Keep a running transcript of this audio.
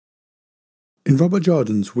In Robert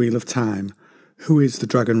Jordan's Wheel of Time, who is the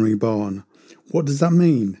Dragon Reborn? What does that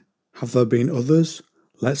mean? Have there been others?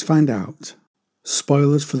 Let's find out.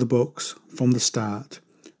 Spoilers for the books from the start.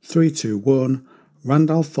 3, 2, 1.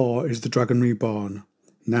 Randall Thor is the Dragon Reborn.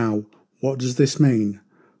 Now, what does this mean?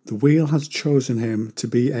 The wheel has chosen him to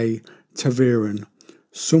be a Taviran,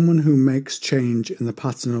 someone who makes change in the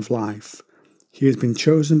pattern of life. He has been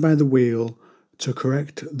chosen by the wheel to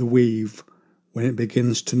correct the weave when it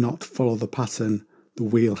begins to not follow the pattern the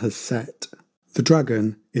wheel has set. The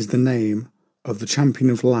dragon is the name of the champion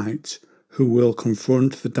of light who will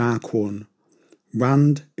confront the Dark One.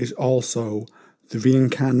 Rand is also the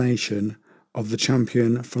reincarnation of the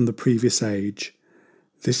champion from the previous age.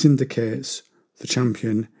 This indicates the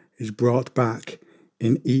champion is brought back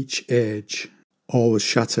in each age. All was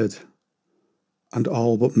shattered, and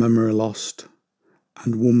all but memory lost,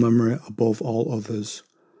 and one memory above all others,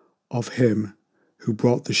 of him who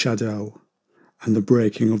brought the shadow and the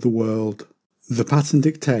breaking of the world. The pattern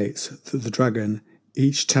dictates that the dragon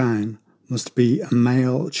each time must be a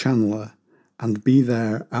male channeler and be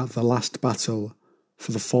there at the last battle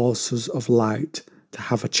for the forces of light to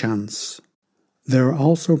have a chance. There are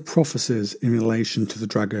also prophecies in relation to the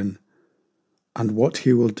dragon and what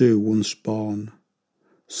he will do once born,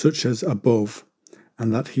 such as above,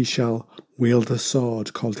 and that he shall wield a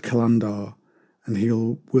sword called Kalandor, and he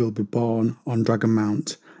will be born on Dragon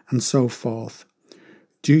Mount, and so forth.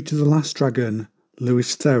 Due to the last dragon,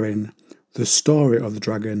 Lewis Therin, the story of the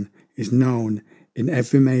dragon is known in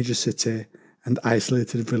every major city and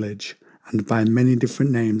isolated village, and by many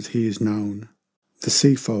different names he is known. The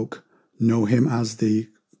sea folk know him as the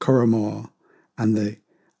Coromor, and the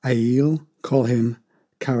Aiel call him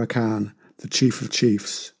Karakan, the chief of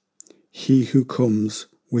chiefs, he who comes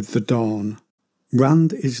with the dawn.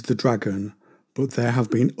 Rand is the dragon, but there have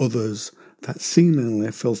been others that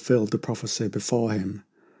seemingly fulfilled the prophecy before him.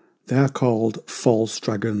 They are called false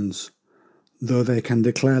dragons. Though they can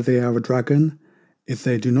declare they are a dragon, if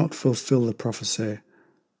they do not fulfill the prophecy,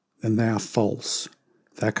 then they are false.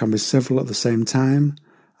 There can be several at the same time,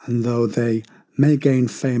 and though they may gain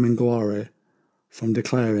fame and glory from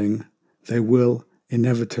declaring, they will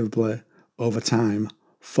inevitably, over time,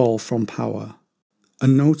 fall from power. A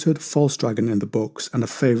noted false dragon in the books and a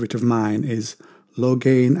favourite of mine is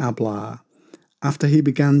Logain Ablar. After he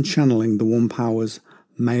began channeling the One Power's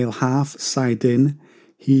male half, Saidin,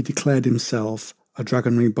 he declared himself a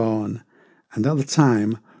Dragon Reborn, and at the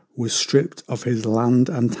time was stripped of his land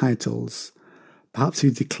and titles. Perhaps he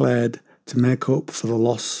declared to make up for the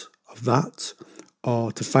loss of that,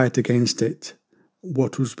 or to fight against it,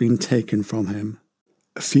 what was being taken from him.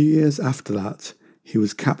 A few years after that, he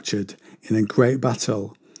was captured in a great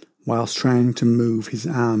battle whilst trying to move his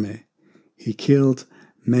army. He killed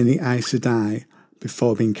many Aes Sedai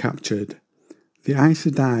before being captured. The Aes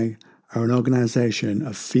Sedai are an organisation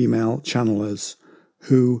of female channelers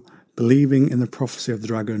who, believing in the prophecy of the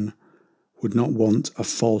dragon, would not want a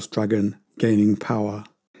false dragon gaining power.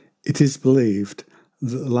 It is believed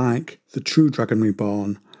that, like the true Dragon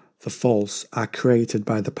Reborn, the false are created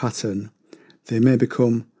by the pattern. They may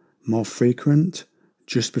become more frequent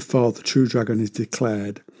just before the true dragon is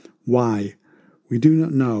declared. Why? We do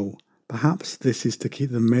not know. Perhaps this is to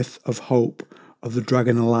keep the myth of hope of the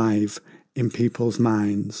dragon alive in people's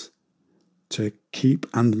minds, to keep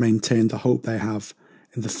and maintain the hope they have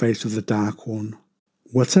in the face of the Dark One.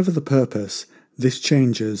 Whatever the purpose, this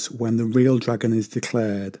changes when the real dragon is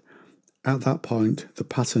declared. At that point, the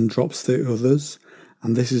pattern drops the others,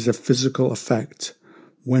 and this is a physical effect.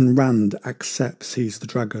 When Rand accepts he's the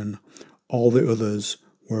dragon, all the others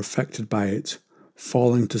were affected by it,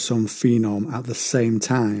 falling to some phenom at the same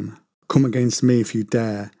time. Come against me if you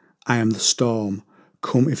dare, I am the storm.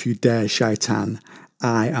 Come if you dare, Shaitan,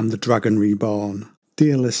 I am the Dragon Reborn.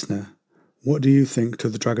 Dear listener, what do you think to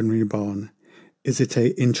the Dragon Reborn? Is it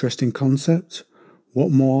an interesting concept?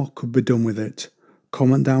 What more could be done with it?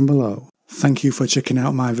 Comment down below. Thank you for checking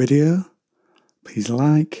out my video. Please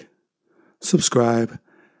like, subscribe,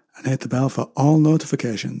 and hit the bell for all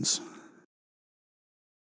notifications.